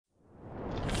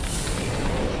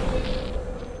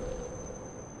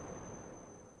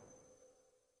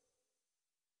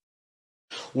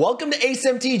Welcome to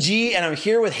AceMTG, and I'm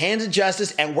here with Hands of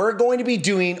Justice, and we're going to be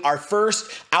doing our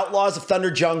first Outlaws of Thunder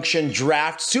Junction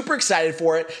draft. Super excited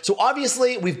for it. So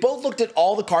obviously, we've both looked at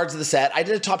all the cards of the set. I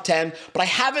did a top 10, but I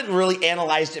haven't really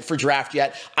analyzed it for draft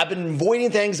yet. I've been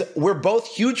avoiding things. We're both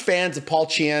huge fans of Paul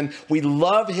Chian. We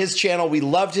love his channel. We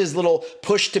loved his little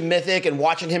push to Mythic and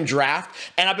watching him draft,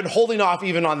 and I've been holding off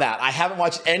even on that. I haven't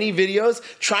watched any videos,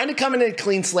 trying to come in a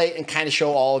clean slate and kind of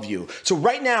show all of you. So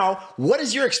right now, what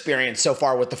is your experience so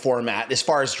far with the format as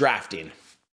far as drafting?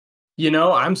 You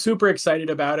know, I'm super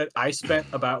excited about it. I spent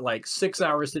about like 6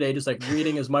 hours today just like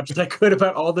reading as much as I could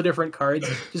about all the different cards,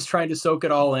 just trying to soak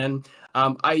it all in.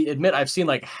 I admit I've seen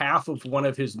like half of one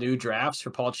of his new drafts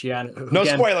for Paul Chian. No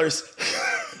spoilers.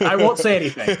 I won't say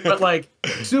anything, but like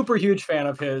super huge fan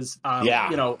of his.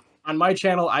 Yeah. You know, on my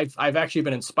channel, I've actually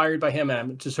been inspired by him, and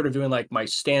I'm just sort of doing like my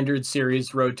standard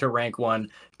series Road to Rank 1,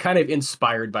 kind of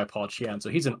inspired by Paul Chian.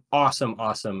 So he's an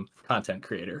awesome content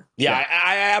creator. Yeah,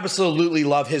 I absolutely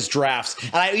love his drafts.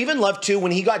 And I even love too,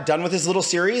 when he got done with his little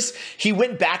series, he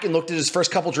went back and looked at his first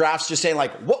couple drafts, just saying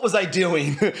like, what was I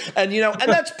doing? And you know,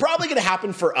 and that's probably going to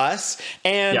happen for us.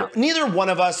 And neither one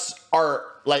of us are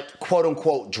like quote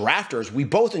unquote drafters. We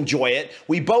both enjoy it.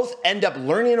 We both end up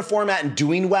learning a format and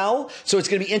doing well. So it's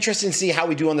going to be interesting to see how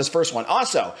we do on this first one.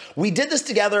 Also, we did this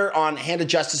together on Hand of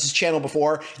Justice's channel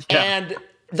before, and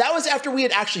that was after we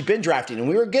had actually been drafting, and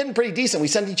we were getting pretty decent. We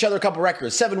sent each other a couple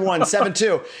records, 7-1,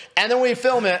 7-2, and then we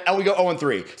film it and we go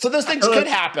 0-3. So those things could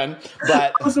happen, but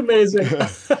that was amazing.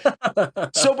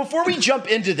 So before we jump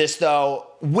into this though,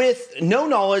 with no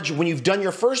knowledge, when you've done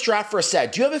your first draft for a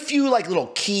set, do you have a few like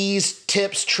little keys,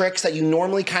 tips, tricks that you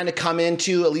normally kind of come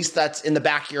into, at least that's in the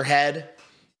back of your head?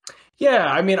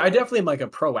 Yeah, I mean, I definitely am like a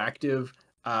proactive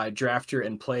drafter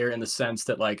and player in the sense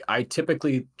that like I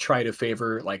typically try to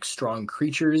favor like strong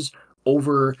creatures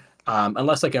over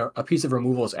unless like a piece of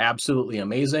removal is absolutely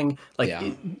amazing, like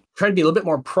try to be a little bit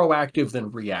more proactive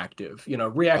than reactive. You know,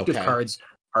 reactive cards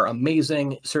are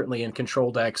amazing, certainly in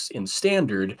control decks in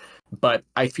standard, but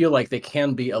I feel like they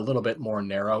can be a little bit more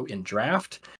narrow in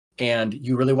draft, and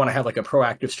you really want to have like a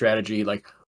proactive strategy, like,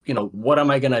 you know, what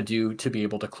am I going to do to be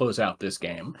able to close out this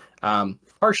game?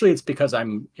 Partially it's because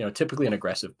I'm, you know, typically an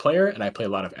aggressive player and I play a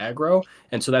lot of aggro.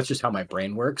 And so that's just how my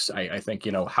brain works. I think,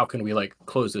 you know, how can we like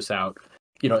close this out,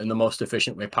 you know, in the most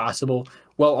efficient way possible,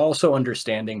 while also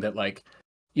understanding that like,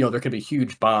 you know, there can be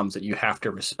huge bombs that you have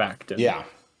to respect. And,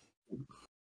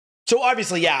 so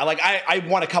obviously, yeah, like I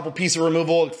want a couple pieces of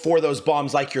removal for those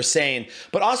bombs like you're saying.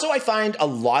 But also I find a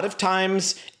lot of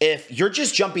times if you're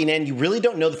just jumping in, you really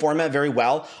don't know the format very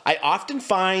well. I often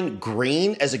find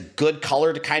green as a good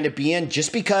color to kind of be in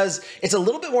just because it's a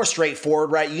little bit more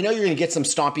straightforward, right? You know you're going to get some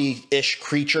stompy-ish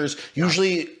creatures,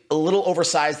 usually a little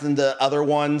oversized than the other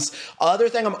ones. Other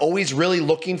thing I'm always really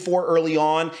looking for early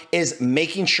on is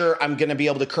making sure I'm gonna be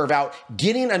able to curve out,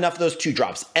 getting enough of those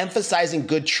 2-drops, emphasizing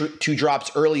good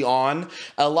 2-drops early on.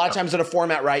 A lot of times in a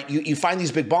format, right, you find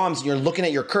these big bombs and you're looking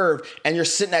at your curve and you're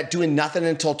sitting at doing nothing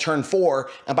until turn 4.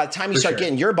 And by the time you start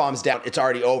getting your bombs down, it's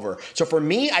already over. So for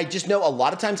me, I just know a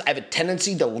lot of times I have a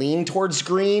tendency to lean towards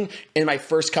green in my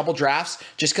first couple drafts,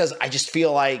 just because I just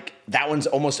feel like that one's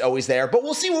almost always there, but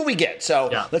we'll see what we get. So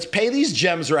let's pay these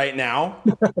gems right now.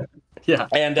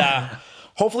 And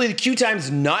hopefully the queue time's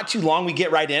not too long. We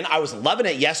get right in. I was loving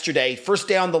it yesterday. First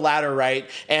day on the ladder, right?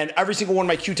 And every single one of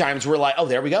my queue times were like, oh,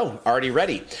 there we go. Already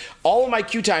ready. All of my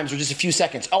queue times were just a few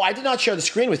seconds. Oh, I did not share the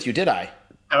screen with you, did I?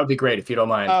 That would be great if you don't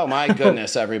mind. Oh my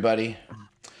goodness, everybody.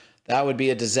 That would be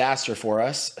a disaster for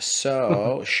us.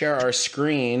 So share our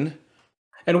screen.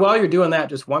 And while you're doing that,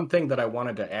 just one thing that I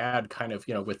wanted to add kind of,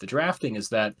 you know, with the drafting is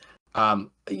that,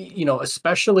 you know,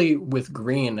 especially with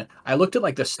green, I looked at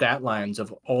like the stat lines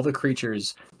of all the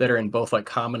creatures that are in both like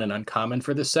common and uncommon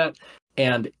for this set.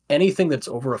 And anything that's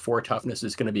over a 4 toughness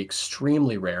is going to be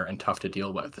extremely rare and tough to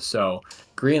deal with. So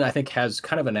green, I think, has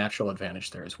kind of a natural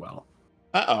advantage there as well.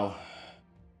 Uh-oh.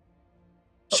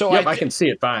 So I can see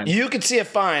it fine. You can see it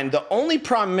fine. The only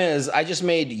problem is I just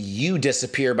made you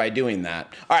disappear by doing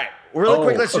that. All right. Really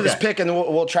quick, let's do this pick, and then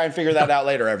we'll try and figure that out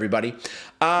later, everybody.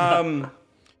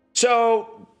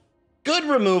 So, good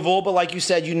removal, but like you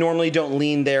said, you normally don't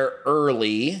lean there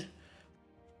early.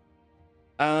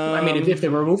 I mean, if the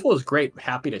removal is great,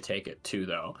 happy to take it too,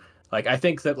 though. Like, I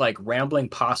think that, like, Rambling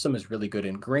Possum is really good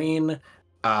in green.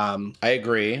 I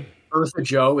agree. Eartha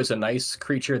Joe is a nice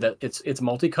creature that it's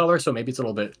multicolor, so maybe it's a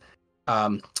little bit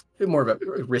more of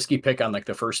a risky pick on like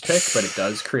the first pick, but it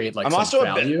does create like some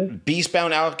value. Beastbound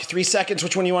Alec, 3 seconds.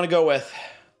 Which one do you want to go with?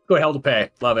 Go Hell to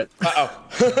Pay. Love it.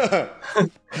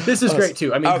 This is great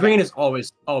too. I mean, green is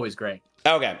always great.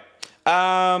 Okay.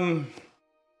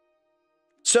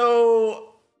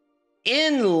 So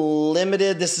In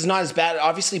limited, this is not as bad.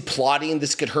 Obviously, plotting,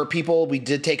 this could hurt people. We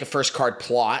did take a first card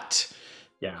plot.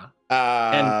 Yeah.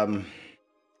 And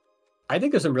I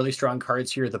think there's some really strong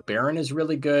cards here. The Baron is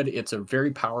really good. It's a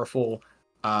very powerful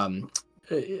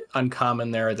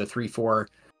uncommon there, the 3/4.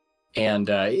 And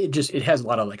it has a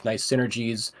lot of like nice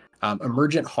synergies.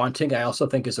 Emergent Haunting, I also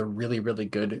think, is a really, really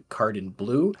good card in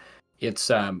blue. It's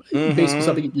basically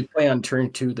something you play on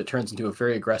turn 2 that turns into a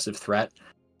very aggressive threat.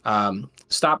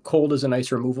 Stop Cold is a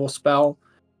nice removal spell.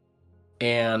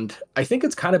 And I think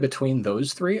it's kind of between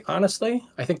those three, honestly.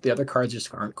 I think the other cards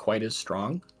just aren't quite as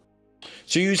strong.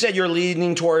 So you said you're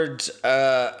leaning towards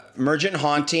Emergent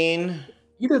Haunting?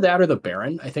 Either that or the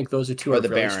Baron. I think those are two are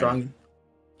really strong.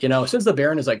 You know, since the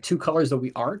Baron is like 2 colors that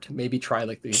we aren't, maybe try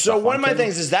like the. So one of my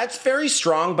things is that's very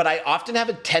strong, but I often have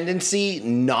a tendency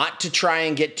not to try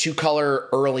and get 2 color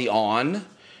early on,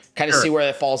 kind of see where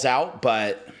it falls out.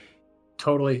 But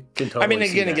totally. I mean,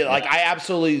 again, like I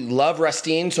absolutely love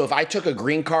Rustine. So if I took a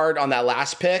green card on that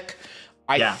last pick,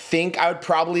 I think I would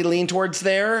probably lean towards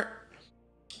there.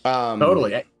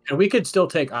 Totally, and we could still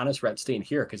take Honest Rustine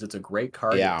here because it's a great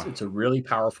card. Yeah. It's a really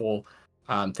powerful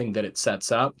thing that it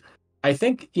sets up. I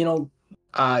think, you know,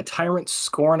 Tyrant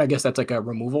Scorn, I guess that's like a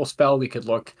removal spell we could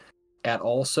look at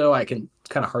also. I can, it's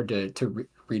kind of hard to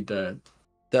read the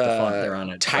font there on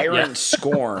it. Tyrant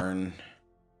Scorn.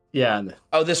 Yeah.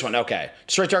 Oh, this one. Okay.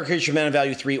 Destroy target creature mana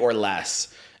value 3 or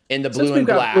less in the blue Since and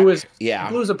black. Blue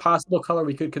is a possible color.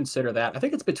 We could consider that. I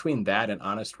think it's between that and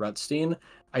Honest Rustine.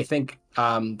 I think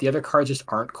the other cards just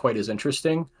aren't quite as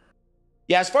interesting.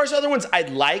 Yeah, as far as other ones, I'd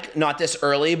like, not this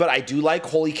early, but I do like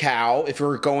Holy Cow. If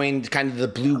we're going kind of the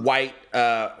blue-white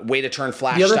way to turn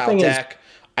flash style deck,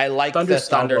 I like the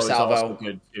Thunder Salvo. Is also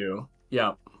good too.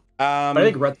 Yeah. But I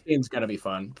think Rustine's going to be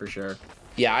fun for sure.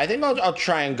 Yeah, I think I'll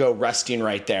try and go Rustine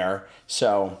right there.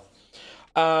 So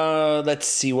let's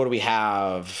see, what do we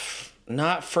have?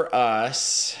 Not for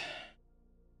us.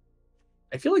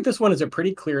 I feel like this one is a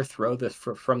pretty clear throw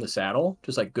from the saddle,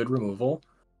 just like good removal.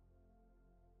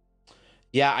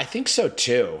 Yeah, I think so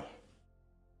too.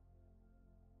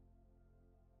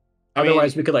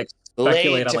 Otherwise, we could like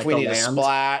speculate on if like we the need land. a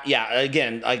splat. Yeah,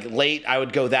 again, like late, I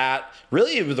would go that.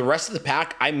 Really, with the rest of the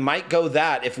pack, I might go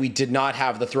that if we did not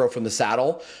have the throw from the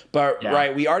saddle. But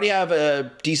right, we already have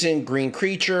a decent green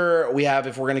creature. We have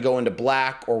if we're going to go into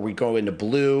black or we go into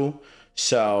blue.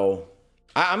 So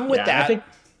I'm with that. I think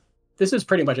this is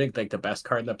pretty much like the best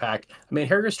card in the pack. I mean,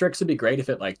 Harrier Strix would be great if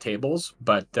it like tables,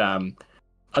 but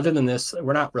other than this,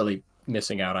 we're not really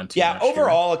missing out on too much. Yeah,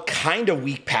 overall, a kind of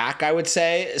weak pack, I would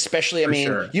say. Especially, I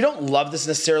mean, you don't love this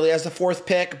necessarily as the 4th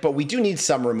pick, but we do need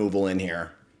some removal in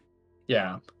here.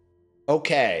 Yeah.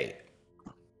 Okay.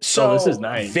 So this is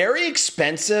nice. Very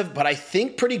expensive, but I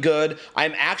think pretty good.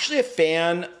 I'm actually a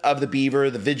fan of the Beaver,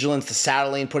 the Vigilance, the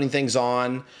Saddling, putting things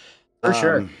on. For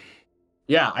sure.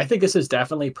 Yeah, I think this is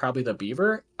definitely probably the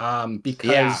Beaver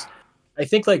because I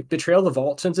think like Betrayal of the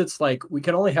Vault, since it's like we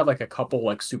can only have like a couple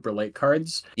like super late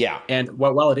cards. Yeah. And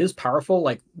while it is powerful,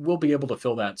 like we'll be able to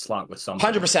fill that slot with something.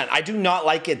 100%. I do not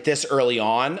like it this early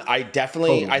on. I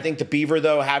definitely, I think the Beaver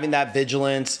though, having that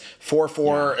Vigilance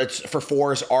 4/4, it's for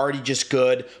 4 is already just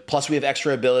good. Plus we have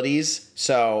extra abilities.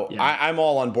 So I'm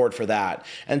all on board for that.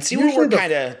 And see what we're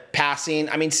kind of passing.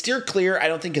 I mean, Steer Clear, I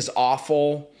don't think is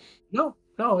awful.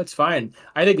 No, it's fine.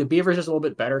 I think the Beaver is just a little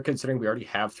bit better considering we already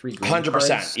have 3 green 100%.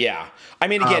 cards. Yeah. I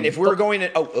mean, again, if we were going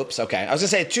to, okay. I was gonna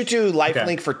say 2/2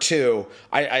 lifelink for 2.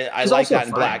 I like that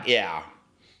in black. Yeah.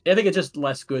 I think it's just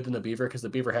less good than the Beaver because the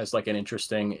Beaver has like an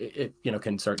interesting, it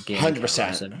can start gaining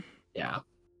 100%. Yeah.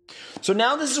 So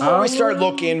now this is where we start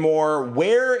looking more.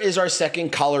 Where is our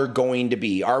second color going to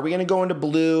be? Are we going to go into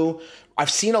blue?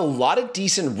 I've seen a lot of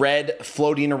decent red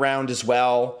floating around as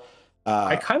well.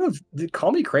 I kind of,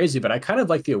 call me crazy, but I kind of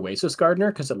like the Oasis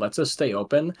Gardener because it lets us stay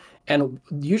open. And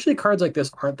usually cards like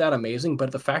this aren't that amazing,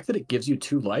 but the fact that it gives you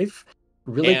 2 life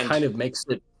really kind of makes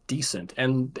it decent.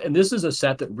 And this is a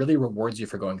set that really rewards you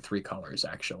for going 3 colors,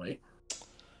 actually.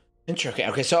 Interesting.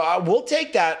 Okay, so we'll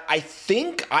take that. I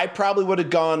think I probably would have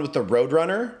gone with the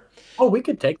Roadrunner. Oh, we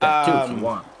could take that too if you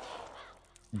want.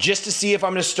 Just to see if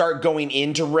I'm going to start going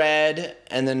into red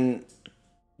and then...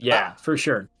 Yeah, for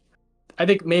sure. I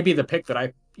think maybe the pick that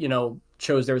I,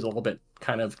 chose there was a little bit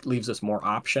kind of leaves us more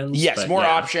options. Yes, more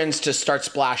options to start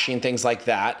splashing, things like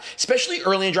that. Especially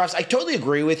early in drafts. I totally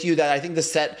agree with you that I think the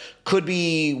set could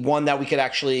be one that we could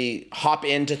actually hop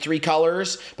into 3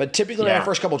 colors. But typically in our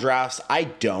first couple drafts, I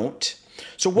don't.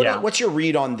 So what's your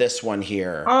read on this one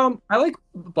here? I like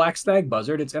Black Stag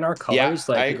Buzzard. It's in our colors.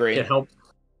 Yeah, I agree. It helped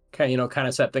kind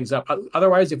of set things up.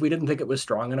 Otherwise, if we didn't think it was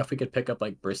strong enough, we could pick up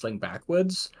like Bristling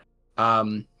Backwoods.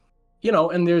 you know,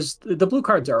 and there's the blue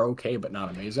cards are okay, but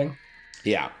not amazing.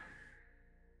 Yeah.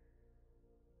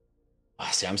 Oh,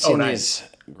 see, I'm Oh, seeing nice.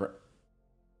 these.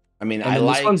 I mean, And I then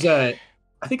this one's like. a,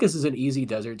 I think this is an easy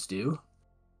Desert's Due.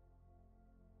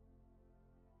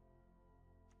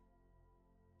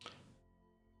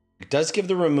 It does give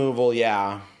the removal,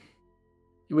 yeah.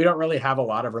 We don't really have a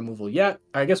lot of removal yet.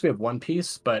 I guess we have one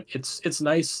piece, but it's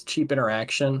nice, cheap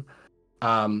interaction.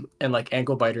 And like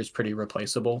Ankle Biter is pretty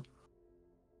replaceable.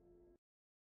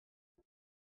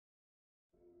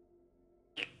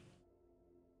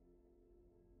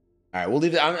 All right, we'll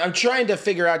leave it. I'm trying to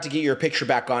figure out to get your picture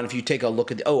back on. If you take a look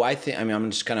at, oh, I think, I mean,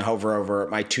 I'm just going to hover over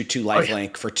my 2/2 life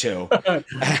link for 2.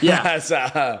 Yeah.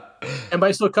 So, Am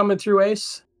I still coming through,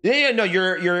 Ace? yeah, no,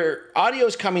 your audio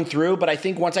is coming through, but I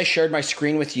think once I shared my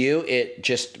screen with you, it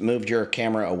just moved your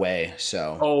camera away.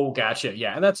 So, Oh, gotcha.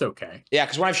 Yeah, and that's okay. yeah,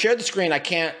 because when I've shared the screen, I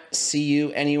can't see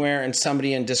you anywhere, and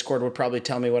somebody in Discord would probably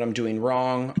tell me what I'm doing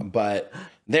wrong, but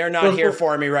they're not here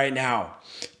for me right now.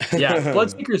 Yeah,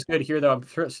 Bloodseeker's good here, though.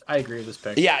 I agree with this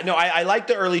pick. Yeah, no, I like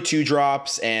the early 2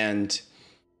 drops, and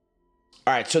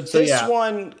all right, so this yeah.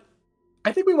 one,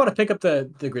 I think we want to pick up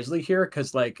the Grizzly here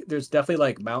because like there's definitely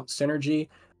like mount synergy.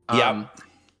 yeah.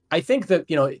 I think that,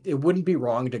 you know, it wouldn't be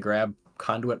wrong to grab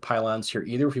Conduit Pylons here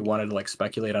either if we wanted to like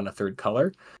speculate on a third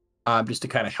color, just to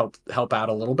kind of help out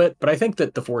a little bit. But I think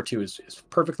that the 4/2 is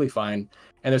perfectly fine.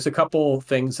 And there's a couple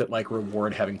things that like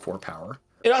reward having 4 power.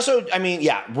 It also, I mean,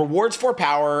 yeah, rewards 4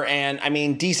 power, and I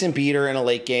mean, decent beater in a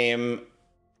late game.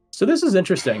 So this is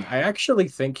interesting. I actually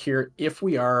think here, if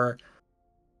we are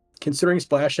considering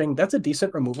splashing, that's a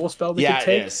decent removal spell we could take.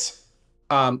 Yeah, it is.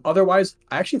 Otherwise,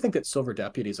 I actually think that Silver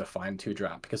Deputy is a fine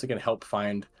 2-drop because it can help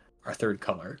find our third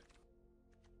color.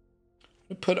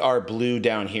 Put our blue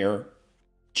down here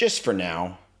just for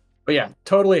now. But yeah,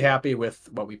 totally happy with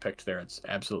what we picked there. It's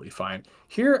absolutely fine.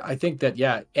 Here, I think that,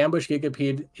 yeah, Ambush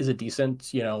Gigapede is a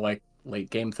decent, you know, like late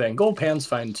game thing. Gold Pan's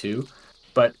fine too.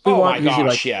 But we want usually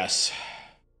like, yes.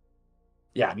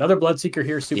 Yeah, another Bloodseeker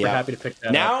here. Super happy to pick that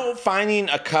up. Now finding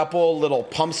a couple little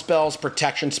pump spells,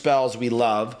 protection spells we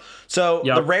love. So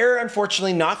the rare,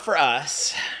 unfortunately, not for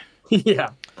us. Yeah.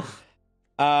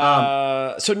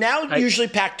 So now usually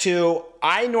pack 2,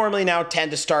 I normally now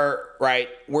tend to start, right,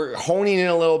 we're honing in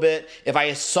a little bit. If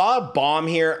I saw a bomb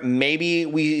here, maybe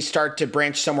we start to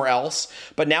branch somewhere else.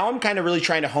 But now I'm kind of really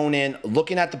trying to hone in,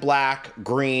 looking at the black,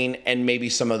 green, and maybe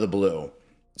some of the blue.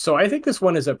 So I think this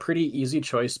one is a pretty easy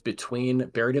choice between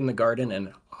Buried in the Garden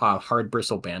and Hard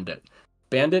Bristle Bandit.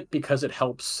 Bandit because it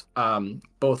helps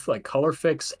both like color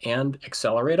fix and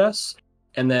accelerate us.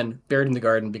 And then Buried in the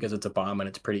Garden because it's a bomb and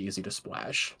it's pretty easy to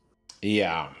splash.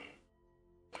 Yeah.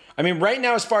 I mean, right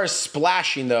now, as far as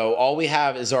splashing, though, all we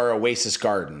have is our Oasis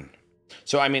Garden.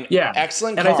 So, I mean,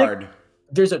 excellent card. I think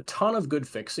there's a ton of good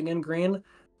fixing in green.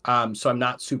 So I'm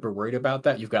not super worried about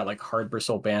that. You've got like Hard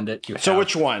Bristle Bandit. So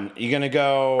which one? You going to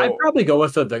go? I'd probably go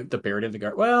with the Buried in the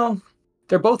Garden. Well,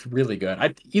 they're both really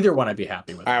good. Either one I'd be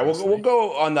happy with. All right, we'll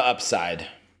go on the upside.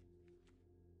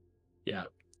 Yeah.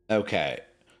 Okay.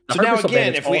 So now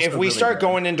again, if we really start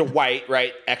going into white,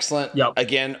 right? Excellent. Yep.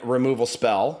 Again, removal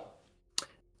spell.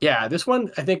 Yeah, this one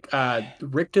I think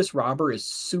Rictus Robber is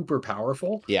super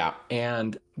powerful. Yeah.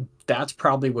 And that's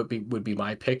probably would be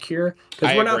my pick here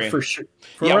because we're not for sure.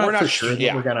 We're not sure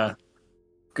that we're gonna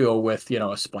go with, you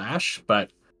know, a splash, but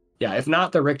yeah, if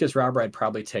not the Rictus Robber, I'd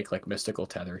probably take like Mystical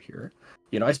Tether here.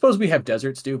 You know, I suppose we have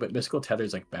Desert's Due, but Mystical Tether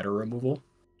is like better removal.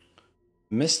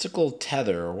 Mystical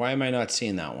Tether. Why am I not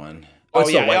seeing that one? Oh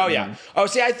yeah. Oh,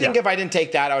 see, I think if I didn't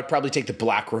take that, I would probably take the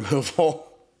black removal.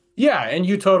 Yeah, and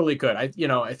you totally could. I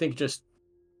think just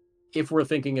if we're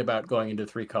thinking about going into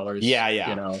 3 colors, you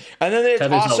know, and then it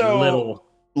also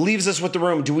leaves us with the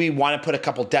room. Do we want to put a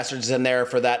couple deserts in there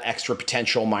for that extra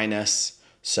potential minus?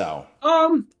 So,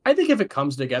 I think if it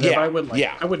comes together, I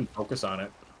wouldn't focus on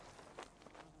it.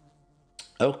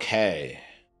 Okay,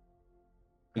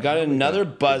 we got another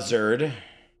buzzard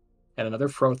and another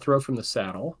throw from the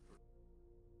saddle.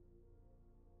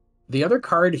 The other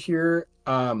card here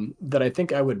that I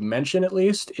think I would mention at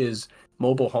least is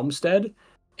Mobile Homestead.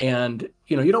 And,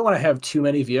 you know, you don't want to have too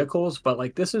many vehicles, but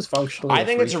like this is functional. I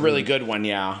think it's a really good one,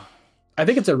 yeah. I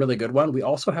think it's a really good one. We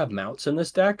also have mounts in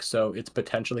this deck, so it's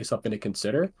potentially something to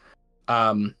consider.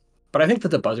 But I think that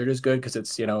the Buzzard is good because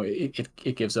it's, you know,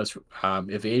 it gives us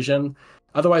evasion.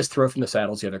 Otherwise, Throw from the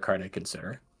Saddle is the other card I'd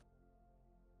consider.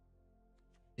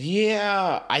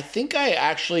 Yeah, I think I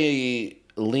actually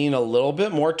lean a little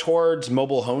bit more towards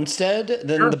Mobile Homestead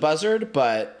than the Buzzard,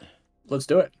 but let's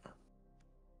do it.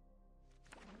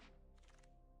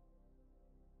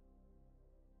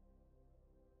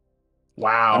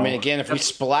 Wow. I mean, again, if we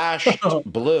splashed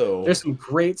blue, there's some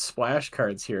great splash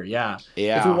cards here. Yeah.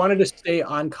 yeah. If we wanted to stay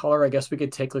on color, I guess we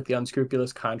could take like the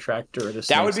Unscrupulous Contractor or the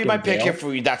that would be my pick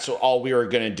Veil. if that's all we were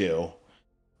gonna do.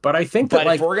 But I think that, but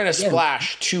like, if we're gonna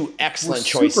splash, two excellent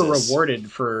we're choices. super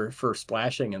rewarded for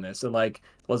splashing in this, and like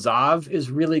Lazav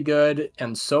is really good,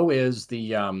 and so is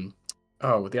the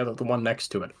the one next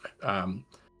to it,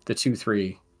 the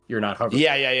 2/3. You're not hovering.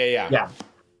 Yeah.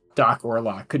 Doc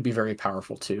Orlock could be very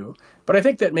powerful too. But I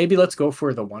think that maybe let's go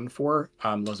for the 1/4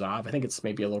 Lazav. I think it's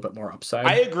maybe a little bit more upside.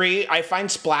 I agree. I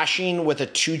find splashing with a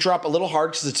 2-drop a little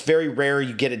hard because it's very rare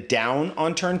you get it down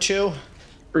on turn 2.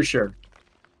 For sure.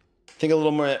 I think a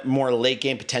little more late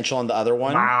game potential on the other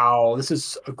one. Wow, this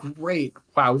is a great.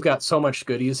 Wow, we've got so much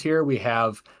goodies here. We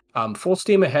have Full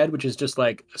Steam Ahead, which is just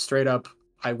like straight up,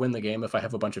 I win the game if I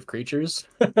have a bunch of creatures.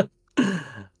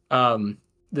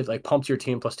 That like pumps your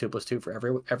team +2/+2 for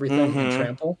everything and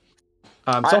trample.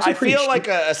 I feel like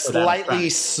a slightly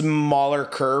smaller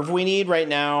curve we need right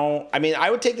now. I mean,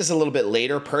 I would take this a little bit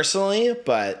later personally,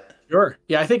 but sure.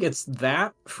 Yeah, I think it's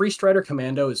that Free Strider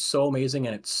Commando is so amazing,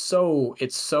 and it's so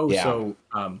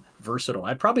versatile.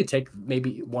 I'd probably take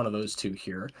maybe one of those two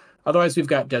here. Otherwise, we've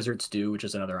got Desert Stew, which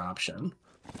is another option.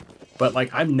 But like,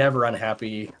 I'm never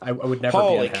unhappy. I would never be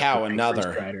unhappy. Holy cow, another.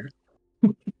 Free Strider.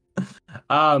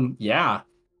 Yeah.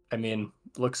 I mean,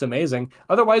 looks amazing.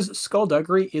 Otherwise,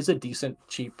 Skullduggery is a decent,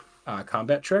 cheap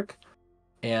combat trick.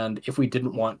 And if we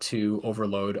didn't want to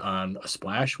overload on a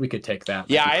splash, we could take that.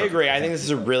 Yeah, I agree. I think this is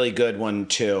a really good one,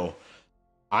 too.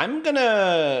 I'm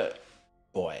gonna...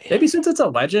 Boy. Maybe since it's a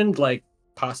legend, like,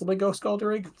 possibly go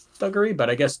Skullduggery, but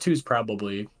I guess 2's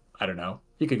probably... I don't know.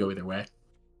 You could go either way.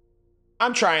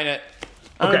 I'm trying it.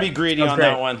 I'm gonna be greedy on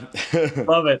that one.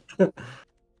 Love it.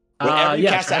 Whenever you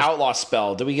cast an outlaw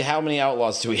spell, how many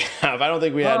outlaws do we have? I don't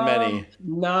think we had many.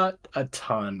 Not a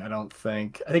ton, I don't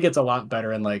think. I think it's a lot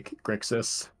better in like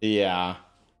Grixis. Yeah.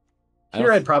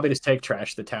 Here I'd probably just take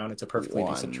Trash the Town. It's a perfectly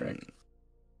decent trick.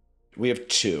 We have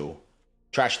 2.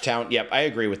 Trash the Town. Yep, I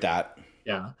agree with that.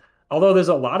 Yeah. Although there's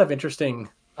a lot of interesting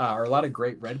or a lot of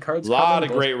great red cards. A lot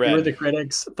of great red. Fear the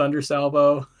Critics, Thunder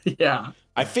Salvo. Yeah.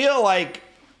 I feel like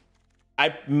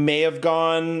I may have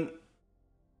gone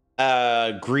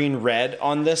green-red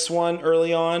on this one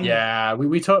early on. Yeah, we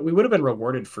would have been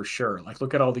rewarded for sure. Like,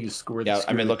 look at all these scores. Yeah,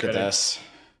 I mean, look at this.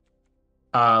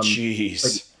 Jeez.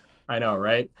 Like, I know,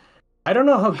 right? I don't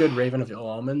know how good Raven of Ill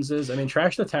Omens is. I mean,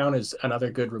 Trash the Town is another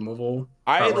good removal.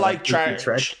 I like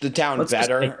Trash the Town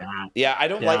better. Yeah, I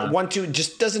don't like 1/2.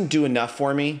 Just doesn't do enough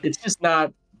for me. It's just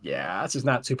not. Yeah, it's just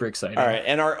not super exciting. All right,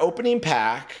 and our opening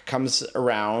pack comes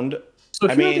around. So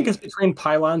if you think it's between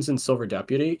Pylons and Silver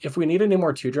Deputy, if we need any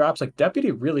more 2-drops, like Deputy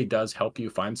really does help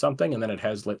you find something, and then it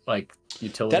has like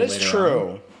utility. That is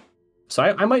true. So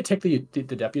I might take the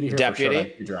Deputy here. Deputy? For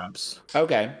sure, 2-drops.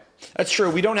 Okay. That's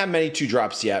true. We don't have many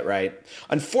 2-drops yet, right?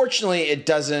 Unfortunately, it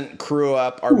doesn't crew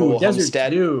up our little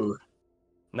homestead.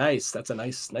 Nice. That's a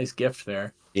nice gift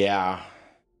there. Yeah.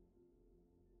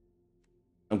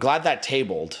 I'm glad that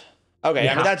tabled. Okay,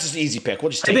 yeah. I mean, that's just an easy pick.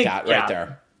 We'll just take that right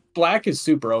there. Black is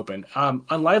super open.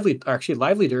 Lively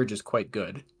Dirge is quite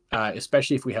good,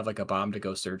 especially if we have like a bomb to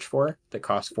go search for that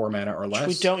costs 4 mana or less.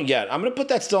 Which we don't yet. I'm going to put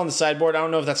that still on the sideboard. I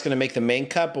don't know if that's going to make the main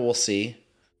cut, but we'll see.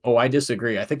 Oh, I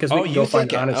disagree. I think because we can go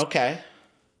find Honest. Okay.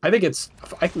 I think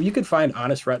you could find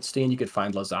Honest Retstein. You could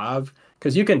find Lazav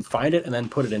because you can find it and then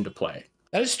put it into play.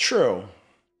 That is true.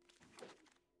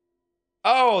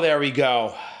 Oh, there we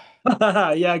go.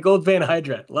 Yeah, Goldvein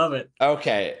Hydra. Love it.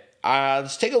 Okay.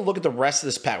 Let's take a look at the rest of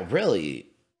this pack. Really?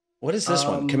 What is this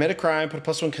one? Commit a crime, put a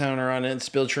 +1 counter on it, and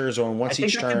spill triggers on once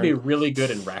each turn. I think that could be really good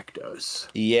in Rakdos.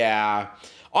 Yeah.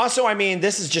 Also, I mean,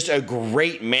 this is just a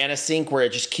great mana sink where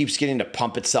it just keeps getting to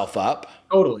pump itself up.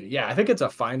 Totally. Yeah, I think it's a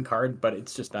fine card, but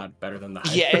it's just not better than the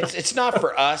Hydra. Yeah, it's not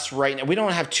for us right now. We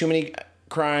don't have too many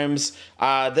crimes.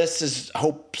 This is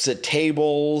Hopes at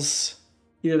Tables.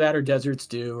 Either that or Desert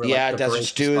Stew. Or yeah, Desert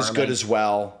Stew is good as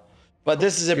well. But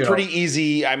this is a pretty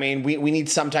easy. I mean, we need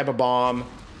some type of bomb.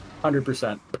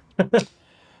 100%.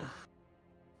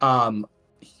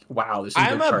 Wow, there's some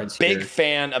I'm good cards a big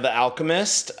fan of the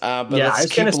Alchemist. But yeah, let's I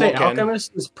was gonna say looking.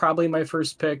 Alchemist is probably my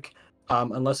first pick,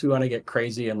 unless we want to get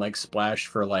crazy and like splash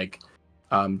for like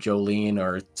Jolene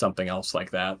or something else like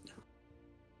that.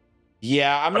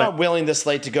 Yeah, I'm not willing this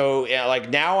late to go. Yeah, like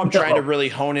now I'm trying to really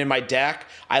hone in my deck.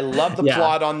 I love the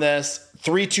plot on this.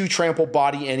 3/2 trample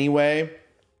body anyway.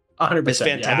 100%. It's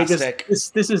fantastic. Yeah, I think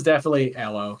this is definitely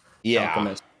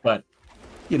Alchemist, but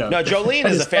you know. No, Jolene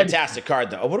is a fantastic card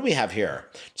though. Oh, what do we have here?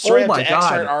 Destroy up to X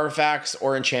art artifacts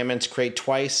or enchantments, create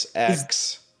twice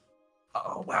X.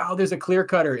 Oh wow, there's a clear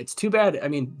cutter. It's too bad. I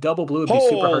mean, double blue would be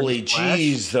super hard to Holy splash,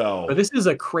 jeez, but though. this is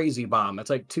a crazy bomb. It's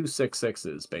like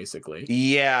 2/6/6s basically.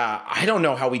 Yeah, I don't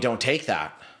know how we don't take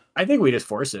that. I think we just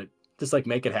force it. Just like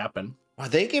make it happen. Wow,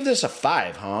 they gave this a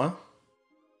 5, huh?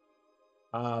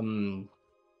 Um,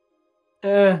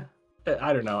 I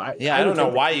don't know. I would don't know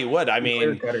take why you would. I clear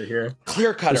mean, cutter here.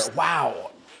 clear cutter.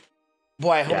 Wow.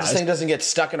 Boy, I hope this thing doesn't get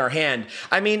stuck in our hand.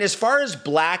 I mean, as far as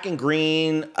black and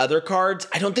green other cards,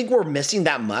 I don't think we're missing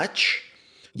that much.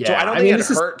 Yeah, so I don't think it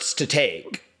hurts to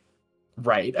take.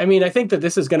 Right. I mean, I think that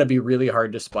this is going to be really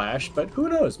hard to splash, but who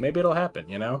knows? Maybe it'll happen,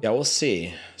 you know? Yeah, we'll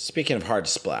see. Speaking of hard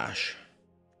to splash.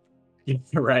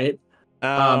 Right.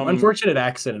 Unfortunate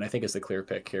accident, I think, is the clear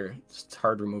pick here. It's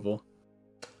hard removal.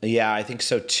 Yeah, I think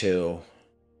so too.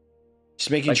 Just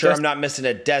making sure I'm not missing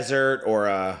a desert or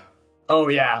a... Oh,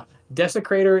 yeah.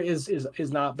 Desecrator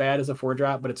is not bad as a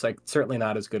 4-drop, but it's like certainly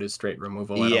not as good as straight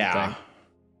removal, I don't think.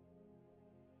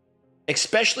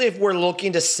 Especially if we're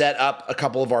looking to set up a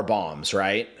couple of our bombs,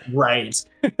 right? Right.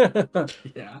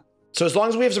 Yeah. So as long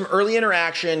as we have some early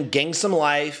interaction, gain some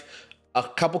life, a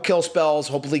couple kill spells,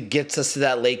 hopefully gets us to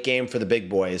that late game for the big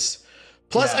boys.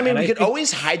 Plus, I mean, we could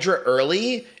always Hydra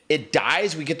early. It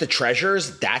dies, we get the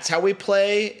treasures. That's how we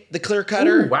play the clear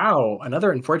cutter. Ooh, wow,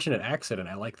 another unfortunate accident.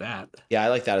 I like that. Yeah, I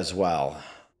like that as well.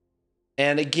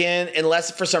 And again,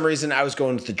 unless for some reason I was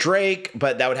going with the Drake,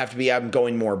 but that would have to be I'm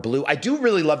going more blue. I do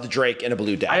really love the Drake in a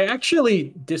blue deck. I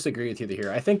actually disagree with you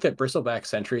here. I think that Bristleback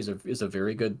Sentry is a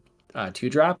very good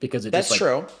 2-drop because it That's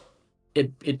true.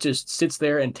 It just sits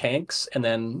there and tanks, and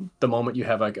then the moment you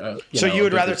have like a you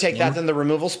would rather take that than the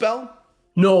removal spell?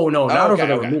 No, not over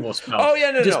the removal spell. Oh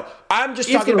yeah, no. I'm just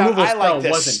talking about I like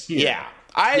this. Wasn't here. Yeah.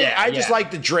 I just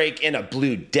like the Drake in a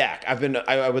blue deck.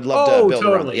 I would love to build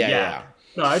around. Yeah.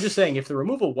 No, I'm just saying if the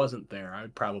removal wasn't there, I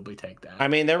would probably take that. I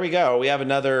mean, there we go. We have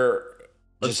another.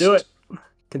 Let's do it.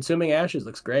 Consuming Ashes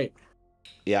looks great.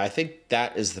 Yeah, I think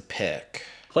that is the pick.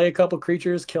 Play a couple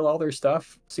creatures, kill all their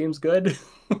stuff. Seems good.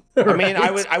 Right? I mean,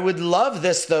 I would love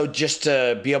this though, just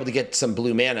to be able to get some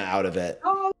blue mana out of it.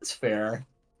 Oh, that's fair.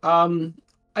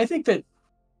 I think that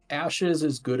Ashes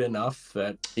is good enough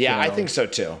that. Yeah, I think so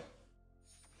too.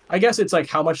 I guess it's like,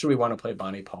 how much do we want to play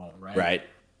Bonnie Paul, right? Right.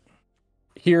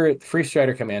 Here, Free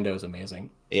Strider Commando is amazing.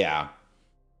 Yeah.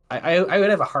 I would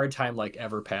have a hard time like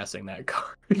ever passing that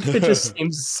card. It just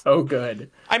seems so good.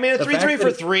 I mean, a 3/3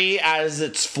 for 3 as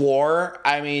its floor.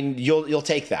 I mean, you'll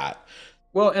take that.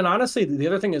 Well, and honestly, the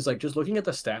other thing is like just looking at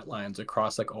the stat lines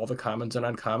across like all the commons and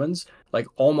uncommons, like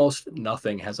almost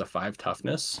nothing has a 5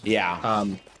 toughness. Yeah.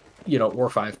 Or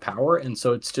 5 power, and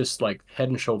so it's just like head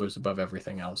and shoulders above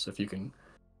everything else. If you can,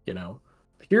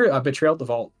 here, Betrayal at the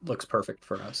Vault looks perfect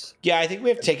for us. Yeah, I think we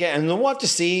have to take it, and then we'll have to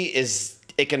see is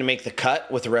it going to make the cut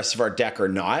with the rest of our deck or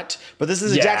not. But this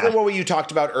is exactly what you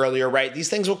talked about earlier, right? These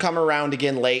things will come around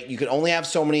again late. You can only have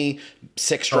so many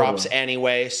 6 drops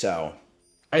anyway, so.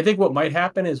 I think what might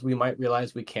happen is we might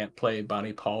realize we can't play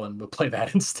Bonnie Paul and we'll play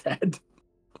that instead.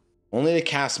 Only to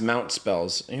cast mount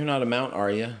spells. You're not a mount,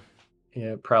 are you?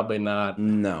 Yeah, probably not.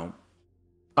 No.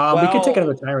 We could take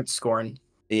another Tyrant Scorn.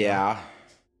 Yeah.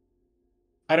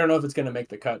 I don't know if it's going to make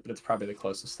the cut, but it's probably the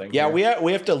closest thing. Yeah, we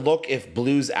have to look if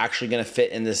blue's actually going to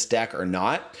fit in this deck or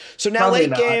not. So now probably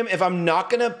late game, if I'm not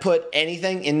going to put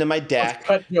anything into my deck.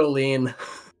 Let's cut Jolene.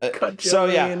 So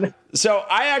yeah. So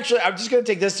I'm just going to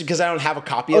take this because I don't have a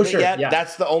copy of it yet. Yeah.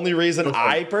 That's the only reason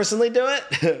I personally do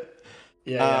it.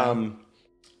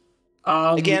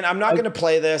 Again, I'm not going to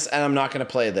play this and I'm not going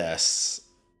to play this.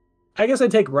 I guess I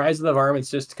take Rise of the Varmints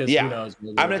just because who knows.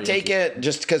 I'm going to take it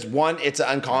just because, one, it's an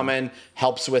uncommon,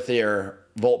 helps with your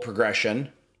Volt progression.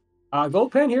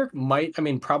 Gold Pen here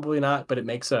probably not, but it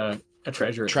makes a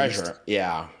treasure.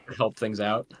 Yeah. To help things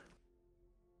out.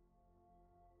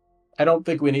 I don't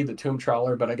think we need the Tomb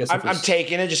Trawler, but I guess I'm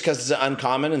taking it just because it's an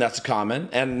uncommon and that's a common,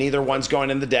 and neither one's going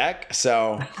in the deck.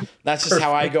 So that's just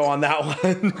how I go on that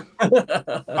one.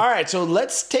 All right, so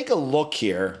let's take a look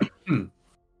here.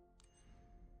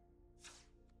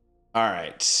 All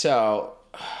right, so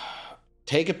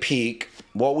take a peek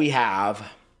what we have.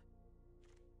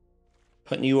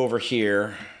 Putting you over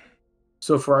here.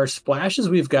 So for our splashes,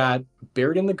 we've got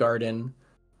Buried in the Garden,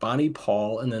 Bonnie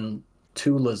Paul, and then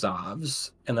 2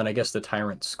 Lazavs, and then I guess the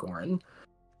Tyrant Scorn.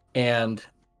 And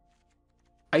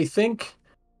I think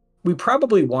we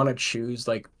probably want to choose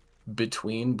like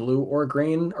between blue or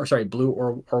green, or sorry, blue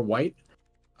or white.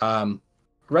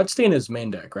 Redstein is main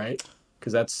deck, right?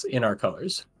 Because that's in our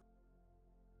colors.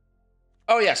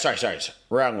 Oh yeah, sorry,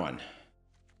 wrong one.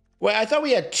 Well, I thought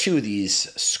we had 2 of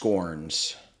these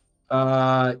Scorns.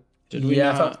 Did we?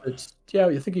 Yeah,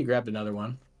 I think you grabbed another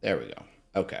one. There we go.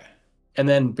 Okay. And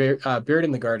then Buried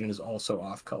in the Garden is also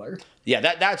off color. Yeah,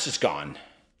 that's just gone.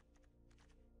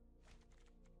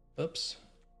 Oops.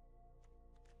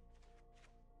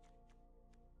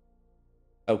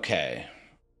 Okay.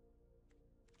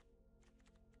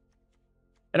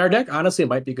 And our deck, honestly,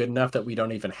 might be good enough that we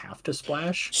don't even have to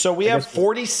splash. So we have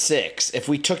 46. If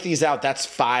we took these out, that's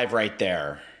 5 right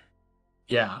there.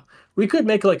 Yeah. We could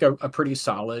make like a pretty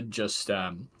solid just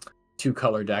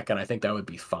 2-color deck, and I think that would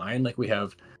be fine. Like we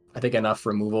have, I think, enough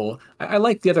removal. I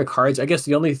like the other cards. I guess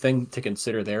the only thing to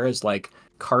consider there is like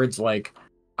cards like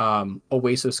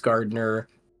Oasis Gardener,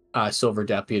 Silver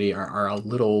Deputy are a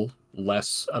little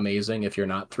less amazing if you're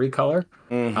not 3-color.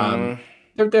 Mm-hmm.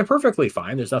 They're perfectly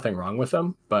fine. There's nothing wrong with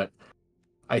them, but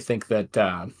I think that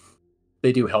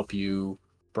they do help you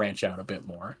branch out a bit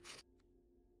more.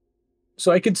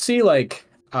 So I could see like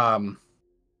how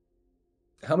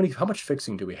much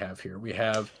fixing do we have here? We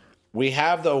have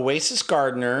the Oasis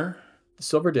Gardener,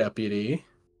 Silver Deputy,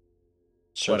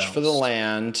 Search for the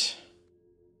Land.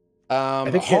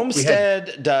 I think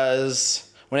Homestead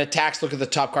does. When it attacks, look at the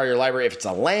top card of your library. If it's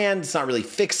a land, it's not really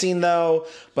fixing though,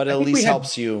 but at least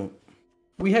helps you.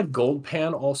 We had Gold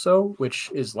Pan also,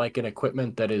 which is like an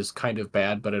equipment that is kind of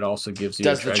bad, but it also gives you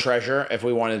the treasure. If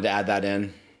we wanted to add that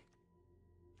in,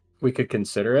 we could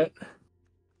consider it.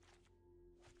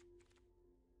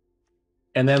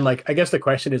 And then, like, I guess the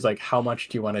question is like, how much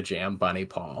do you want to jam Bunny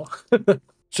Paul?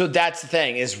 So that's the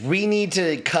thing, is we need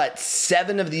to cut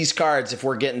 7 of these cards if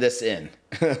we're getting this in.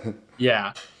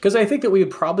 Yeah, because I think that we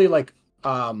would probably like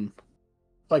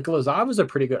Lazav is a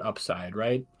pretty good upside,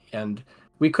 right? And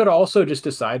we could also just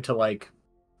decide to like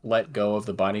let go of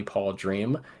the Bunny Paul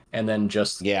dream and then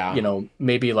just, you know,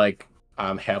 maybe like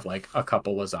have like a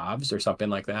couple Lazavs or something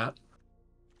like that.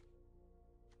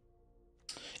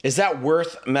 Is that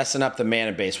worth messing up the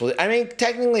mana base? Well, I mean,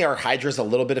 technically our Hydra's a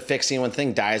little bit of fixing. When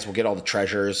thing dies, we'll get all the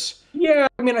treasures. Yeah,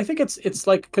 I mean, I think it's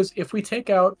like, because if we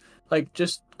take out, like,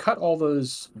 just cut all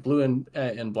those blue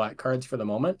and black cards for the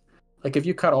moment. Like, if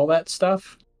you cut all that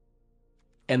stuff,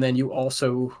 and then you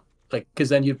also, like, because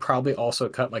then you'd probably also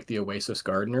cut, like, the Oasis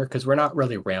Gardener, because we're not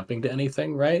really ramping to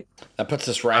anything, right? That puts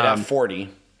us right at 40.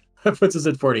 That puts us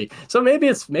at 40. So maybe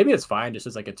it's fine, just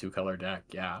as, like, a 2-color deck,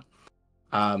 yeah.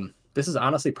 This is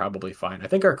honestly probably fine. I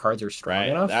think our cards are strong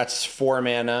enough. That's 4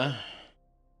 mana.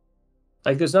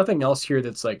 Like, there's nothing else here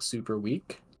that's like super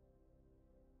weak.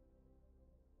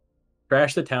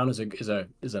 Trash the Town is a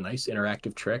nice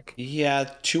interactive trick.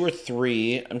 Yeah, 2 or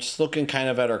 3. I'm just looking kind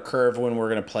of at our curve when we're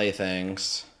gonna play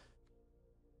things.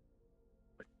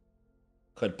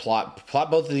 Could plot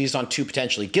both of these on 2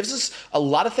 potentially. Gives us a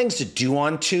lot of things to do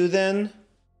on 2 then.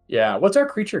 Yeah, what's our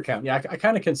creature count? Yeah, I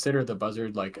kind of consider the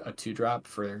Buzzard like a 2-drop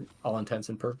for all intents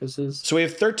and purposes. So we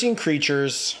have 13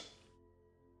 creatures.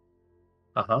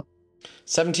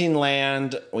 17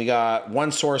 land. We got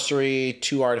 1 sorcery,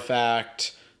 2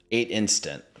 artifact, 8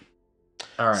 instant.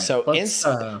 All right.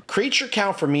 So creature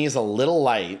count for me is a little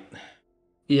light.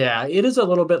 Yeah, it is a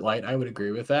little bit light. I would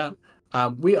agree with that.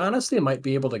 We honestly might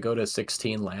be able to go to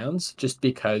 16 lands just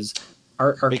because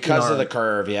because of the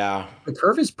curve, yeah. The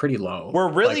curve is pretty low.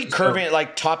 We're really curving it,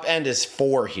 like top end is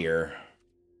 4 here.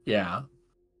 Yeah.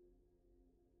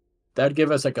 That'd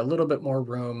give us like a little bit more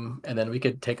room, and then we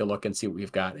could take a look and see what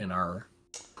we've got in our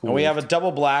pool. And we have a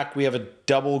double black, we have a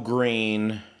double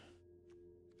green.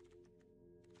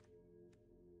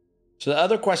 So the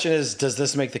other question is, does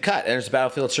this make the cut? Enters the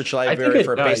battlefield, search your library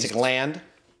for a basic land.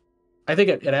 I think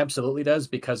it absolutely does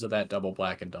because of that double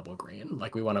black and double green.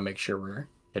 Like, we want to make sure we're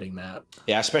hitting that.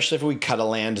 Yeah, especially if we cut a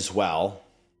land as well.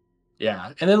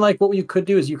 Yeah, and then like what you could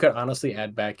do is you could honestly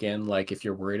add back in, like, if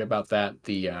you're worried about that,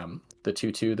 the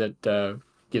 2/2 that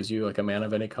gives you like a mana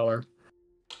of any color.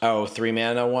 Oh, 3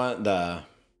 mana one?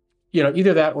 You know,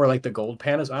 either that or like the Gold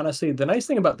Pan is honestly the nice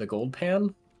thing about the Gold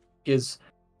Pan is,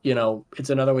 you know,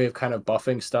 it's another way of kind of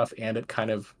buffing stuff, and it kind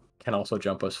of can also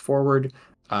jump us forward.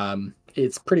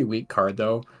 It's a pretty weak card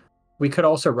though. We could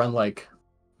also run like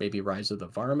maybe Rise of the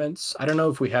Varmints. I don't know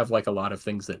if we have like a lot of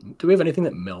things that... Do we have anything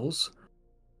that mills?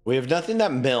 We have nothing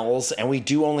that mills, and we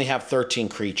do only have 13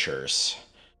 creatures.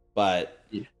 But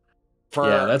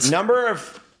for number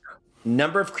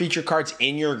of creature cards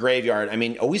in your graveyard, I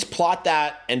mean, always plot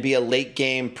that and be a late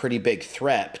game pretty big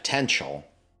threat potential.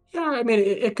 Yeah, I mean,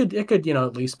 it could you know,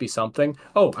 at least be something.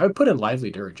 Oh, I would put in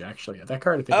Lively Dirge, actually. That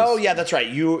card, I think. Oh, yeah, that's right.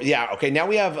 Okay, now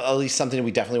we have at least something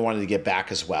we definitely wanted to get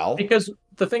back as well. Because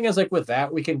the thing is, like, with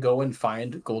that, we can go and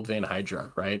find Goldvein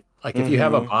Hydra, right? Like, if you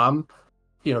have a bomb,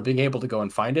 you know, being able to go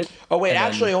and find it. Oh, wait,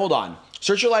 actually, hold on.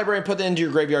 Search your library and put that into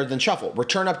your graveyard, then shuffle.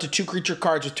 Return up to 2 creature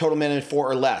cards with total mana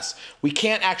 4 or less. We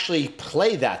can't actually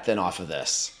play that then off of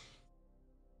this.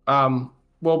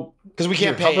 Well, because we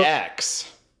can't pay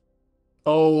X.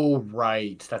 Oh,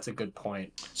 right. That's a good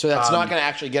point. So that's not going to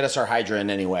actually get us our Hydra in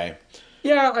anyway.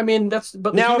 Yeah, I mean,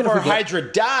 but now if our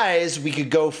Hydra dies, we could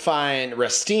go find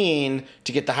Restine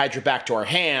to get the Hydra back to our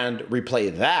hand,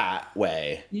 replay that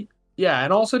way. Yeah,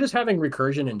 and also just having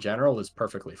recursion in general is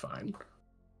perfectly fine.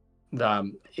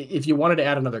 If you wanted to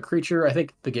add another creature, I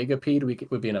think the Gigapede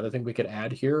would be another thing we could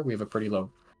add here. We have a pretty low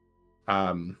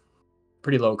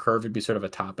curve. It'd be sort of a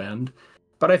top end.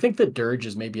 But I think the Dirge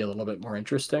is maybe a little bit more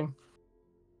interesting.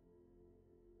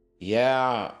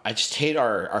 Yeah, I just hate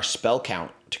our spell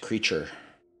count to creature.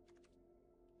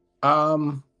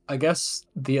 I guess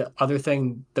the other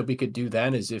thing that we could do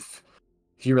then is if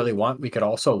you really want, we could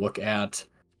also look at,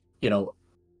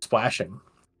 splashing.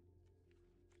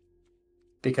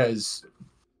 Because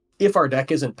if our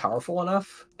deck isn't powerful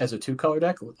enough as a 2-color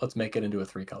deck, let's make it into a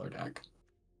 3-color deck.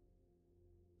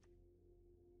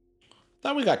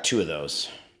 Thought we got 2 of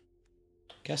those.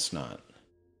 Guess not.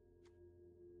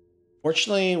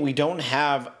 Fortunately, we don't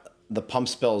have the pump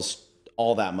spells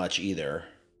all that much either.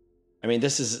 I mean,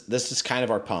 this is kind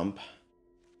of our pump.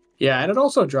 Yeah, and it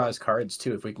also draws cards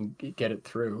too if we can get it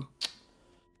through.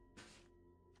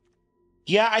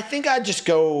 Yeah, I think I'd just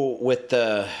go with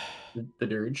the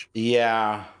Dirge.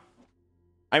 Yeah.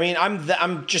 I mean,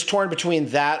 I'm just torn between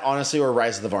that, honestly, or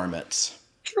Rise of the Varmints.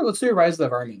 Sure, let's do Rise of the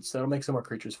Varmints. That'll make some more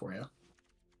creatures for you.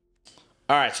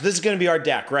 All right, so this is going to be our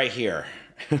deck right here.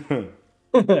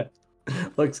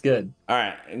 Looks good. All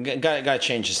right, got to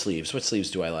change the sleeves. What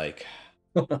sleeves do I like?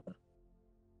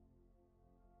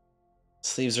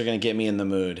 Sleeves are going to get me in the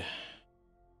mood.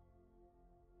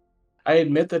 I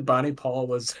admit that Bonnie Paul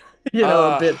was,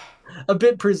 a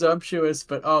bit presumptuous,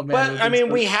 but oh man. But I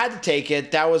mean, we had to take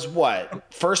it. That was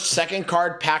what? First, second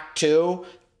card, pack 2.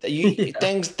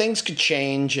 Things could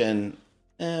change, and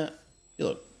you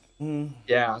look.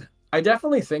 Yeah, I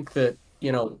definitely think that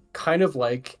kind of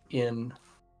like in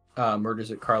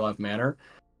Murders at Karlov Manor,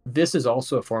 this is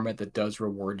also a format that does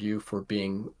reward you for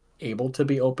being able to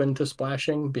be open to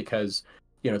splashing, because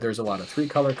there's a lot of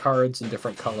 3-color cards in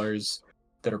different colors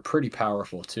that are pretty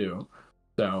powerful too.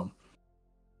 So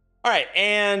all right,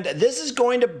 and this is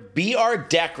going to be our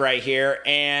deck right here,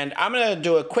 and I'm going to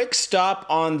do a quick stop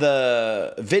on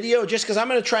the video just because I'm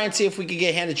going to try and see if we can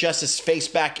get Hand of Justice face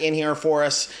back in here for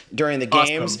us during the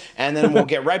games, and then we'll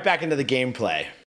get right back into the gameplay.